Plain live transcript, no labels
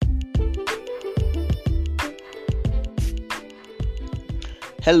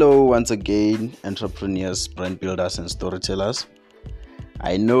Hello, once again, entrepreneurs, brand builders, and storytellers.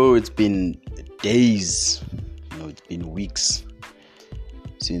 I know it's been days, it's been weeks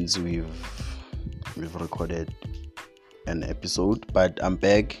since we've recorded an episode, but I'm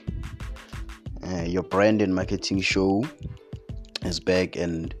back. Your brand and marketing show is back,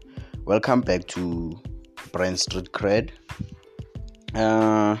 and welcome back to Brand Street Cred.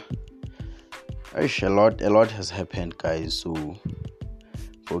 A lot has happened, guys. So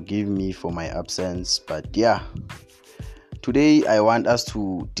forgive me for my absence, but yeah, today I want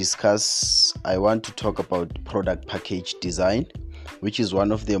to talk about product package design, which is one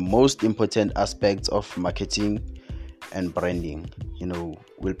of the most important aspects of marketing and branding.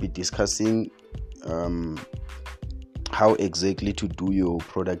 We'll be discussing how exactly to do your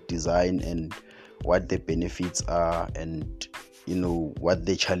product design and what the benefits are, and what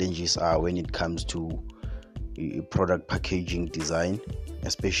the challenges are when it comes to product packaging design,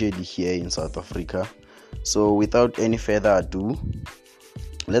 especially here in South Africa. So without any further ado,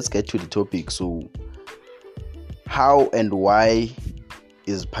 let's get to the topic. So how and why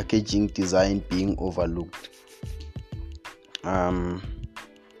is packaging design being overlooked? I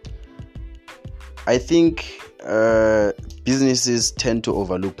think businesses tend to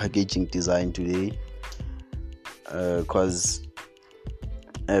overlook packaging design today because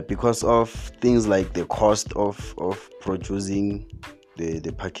of things like the cost of producing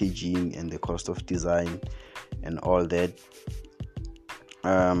the packaging and the cost of design and all that,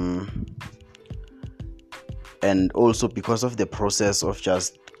 and also because of the process of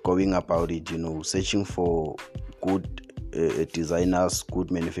just going about it, searching for good designers, good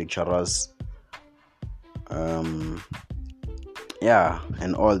manufacturers, and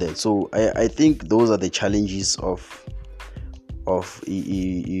all that. So I think those are the challenges of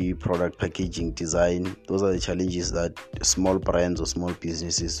product packaging design. Those are the challenges that small brands or small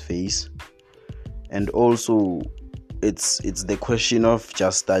businesses face. And also it's the question of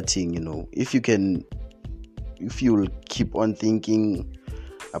just starting. If you'll keep on thinking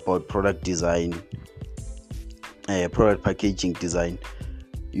about product packaging design,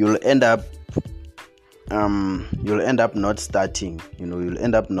 you'll end up not starting. You'll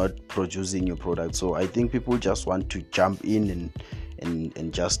end up not producing your product. So I think people just want to jump in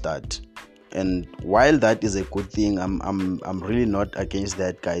and just start. And while that is a good thing, I'm really not against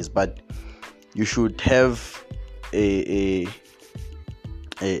that, guys, but you should have a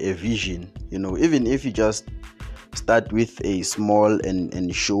vision. Even if you just start with a small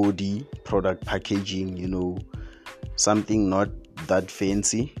and shoddy product packaging, something not that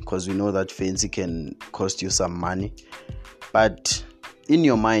fancy, because we know that fancy can cost you some money, but in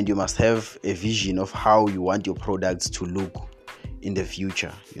your mind you must have a vision of how you want your products to look in the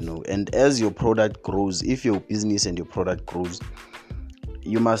future. And as your product grows, if your business and your product grows,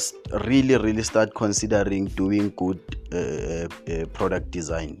 you must really start considering doing good product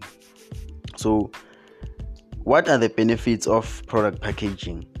design. So what are the benefits of product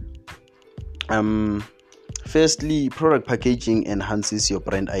packaging? Firstly, product packaging enhances your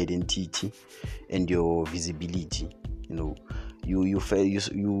brand identity and your visibility. You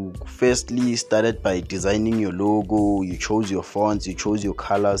firstly started by designing your logo. You chose your fonts, you chose your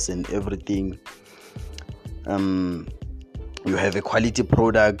colors and everything. You have a quality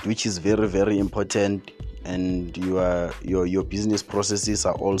product, which is very, very important, and your business processes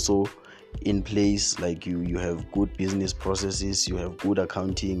are also in place. Like you have good business processes, you have good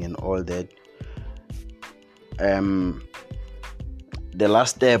accounting and all that. The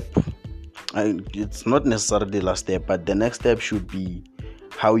last step, it's not necessarily the last step, but the next step should be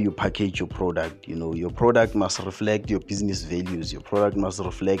how you package your product. Your product must reflect your business values. Your product must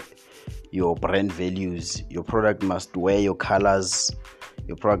reflect your brand values. Your product must wear your colors.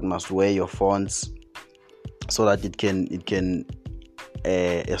 Your product must wear your fonts, so that it can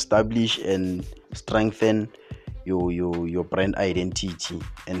establish and strengthen your brand identity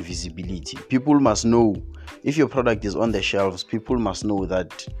and visibility. People must know, if your product is on the shelves, people must know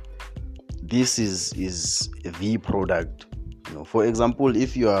that this is the product. For example,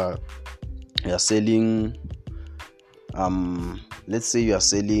 if you are selling, let's say you are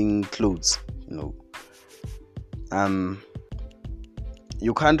selling clothes,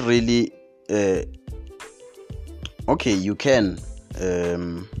 you can't really you can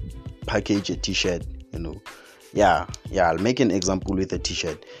package a t-shirt. I'll make an example with a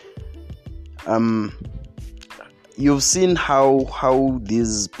t-shirt. You've seen how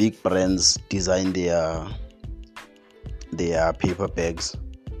these big brands design their paper bags.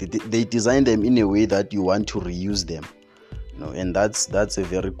 They design them in a way that you want to reuse them, and that's a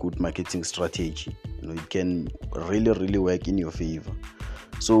very good marketing strategy. It can really work in your favor.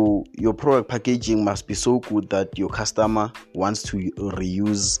 So your product packaging must be so good that your customer wants to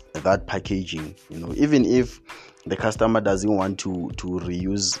reuse that packaging. Even if the customer doesn't want to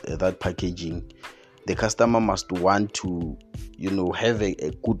reuse that packaging, the customer must want to have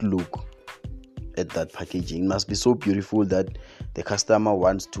a good look at that packaging. It must be so beautiful that the customer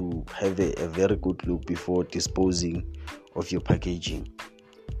wants to have a very good look before disposing of your packaging.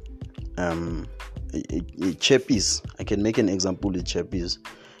 Chappies, I can make an example with Chappies.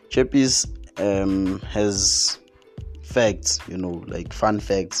 Chappies has facts, like fun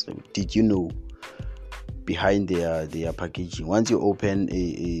facts. Did you know behind their packaging? Once you open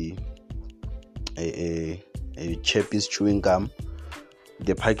a Chappies chewing gum,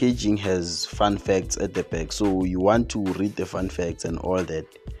 the packaging has fun facts at the back, so you want to read the fun facts and all that.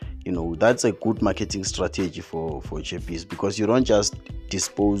 That's a good marketing strategy for Chappies, because you don't just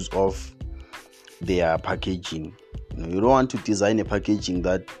dispose of their packaging. You don't want to design a packaging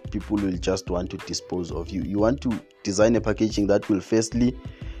that people will just want to dispose of. You want to design a packaging that will firstly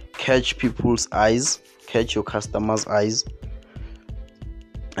catch people's eyes, catch your customers' eyes,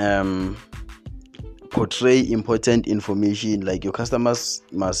 portray important information. Like, your customers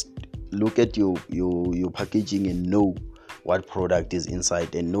must look at your packaging and know what product is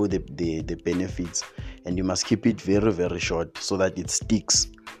inside and know the benefits, and you must keep it very, very short so that it sticks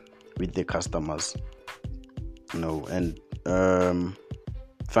with the customers. And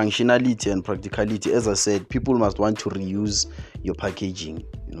functionality and practicality, as I said, people must want to reuse your packaging.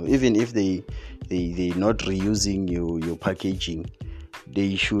 Even if they're not reusing your packaging,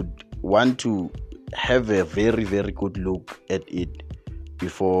 they should want to have a very, very good look at it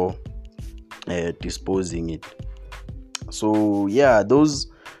before disposing it. So yeah, those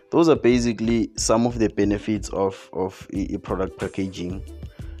are basically some of the benefits of a product packaging.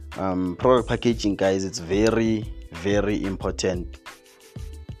 Product packaging, guys, it's very, very important.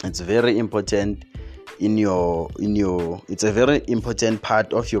 It's very important it's a very important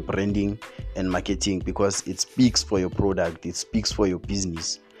part of your branding and marketing, because it speaks for your product, it speaks for your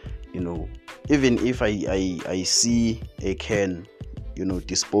business. Even if I see a can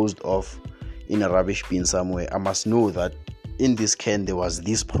disposed of in a rubbish bin somewhere, I must know that in this can there was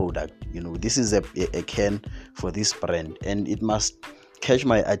this product. This is a can for this brand, and it must catch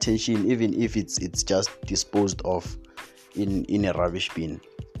my attention, even if it's just disposed of in a rubbish bin.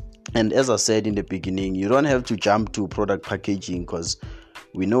 And as I said in the beginning, you don't have to jump to product packaging, because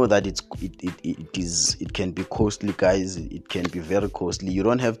we know that it can be costly, guys. It can be very costly. You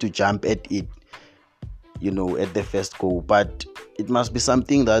don't have to jump at it at the first go, but it must be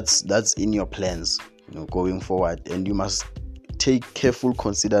something that's in your plans going forward, and you must take careful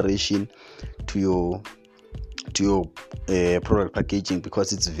consideration to your product packaging,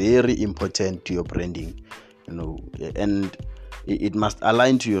 because it's very important to your branding. And it must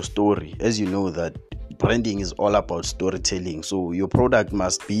align to your story. As you know, that branding is all about storytelling, so your product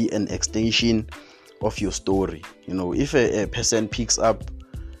must be an extension of your story. If a person picks up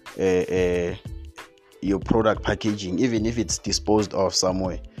your product packaging, even if it's disposed of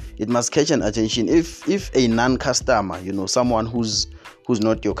somewhere, it must catch an attention. If a non-customer, someone who's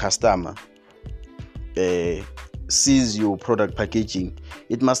not your customer, sees your product packaging,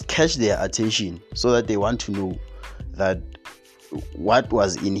 it must catch their attention, so that they want to know that what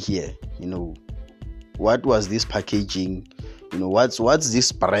was in here, what was this packaging, what's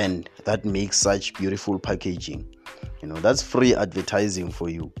this brand that makes such beautiful packaging. That's free advertising for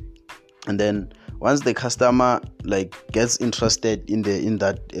you. And then once the customer gets interested in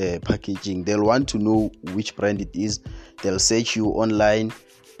that packaging, they'll want to know which brand it is. They'll search you online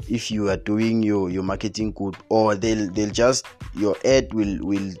if you are doing your marketing good, or they'll just, your ad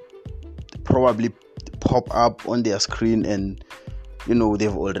will probably pop up on their screen, and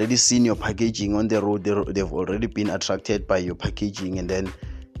they've already seen your packaging on the road. They've already been attracted by your packaging, and then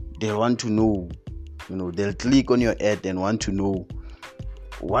they want to know, they'll click on your ad and want to know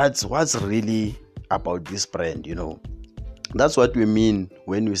what's really about this brand. That's what we mean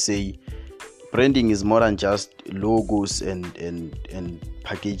when we say branding is more than just logos and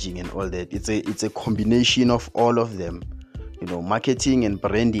packaging and all that. It's a combination of all of them. Marketing and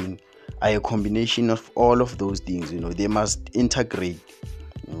branding are a combination of all of those things. They must integrate.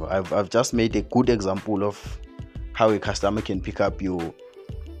 I've just made a good example of how a customer can pick up your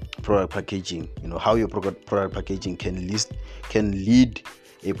product packaging. How your product packaging can lead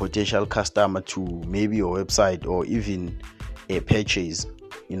a potential customer to maybe your website, or even a purchase.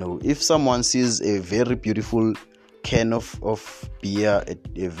 If someone sees a very beautiful can of beer,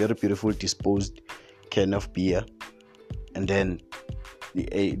 a very beautiful disposed can of beer, and then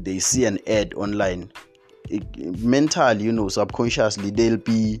they see an ad online mentally, subconsciously, they'll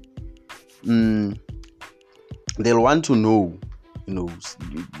want to know.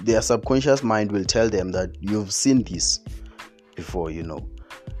 Their subconscious mind will tell them that you've seen this before,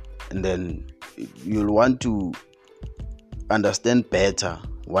 and then you'll want to understand better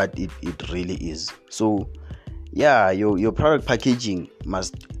what it really is. So your product packaging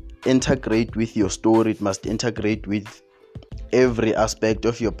must integrate with your store. It must integrate with every aspect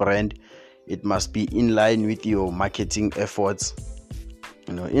of your brand. It must be in line with your marketing efforts.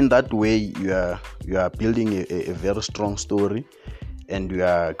 In that way you are building a very strong story, and you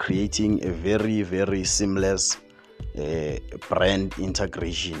are creating a very, very seamless brand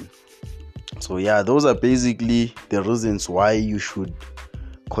integration. So those are basically the reasons why you should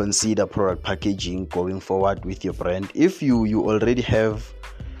consider product packaging going forward with your brand. If you already have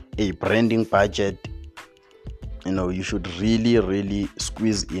a branding budget, you should really, really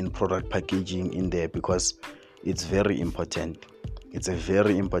squeeze in product packaging in there, because it's very important. It's a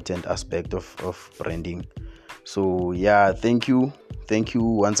very important aspect of branding. So thank you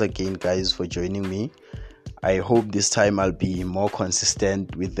once again, guys, for joining me. I hope this time I'll be more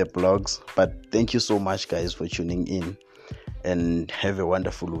consistent with the blogs, but thank you so much, guys, for tuning in, and have a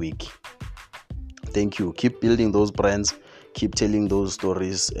wonderful week. Thank you. Keep building those brands, keep telling those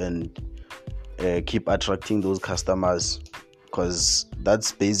stories, and keep attracting those customers, because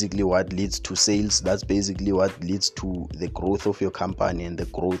that's basically what leads to sales. That's basically what leads to the growth of your company and the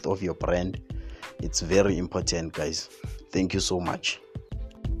growth of your brand. It's very important, guys. Thank you so much.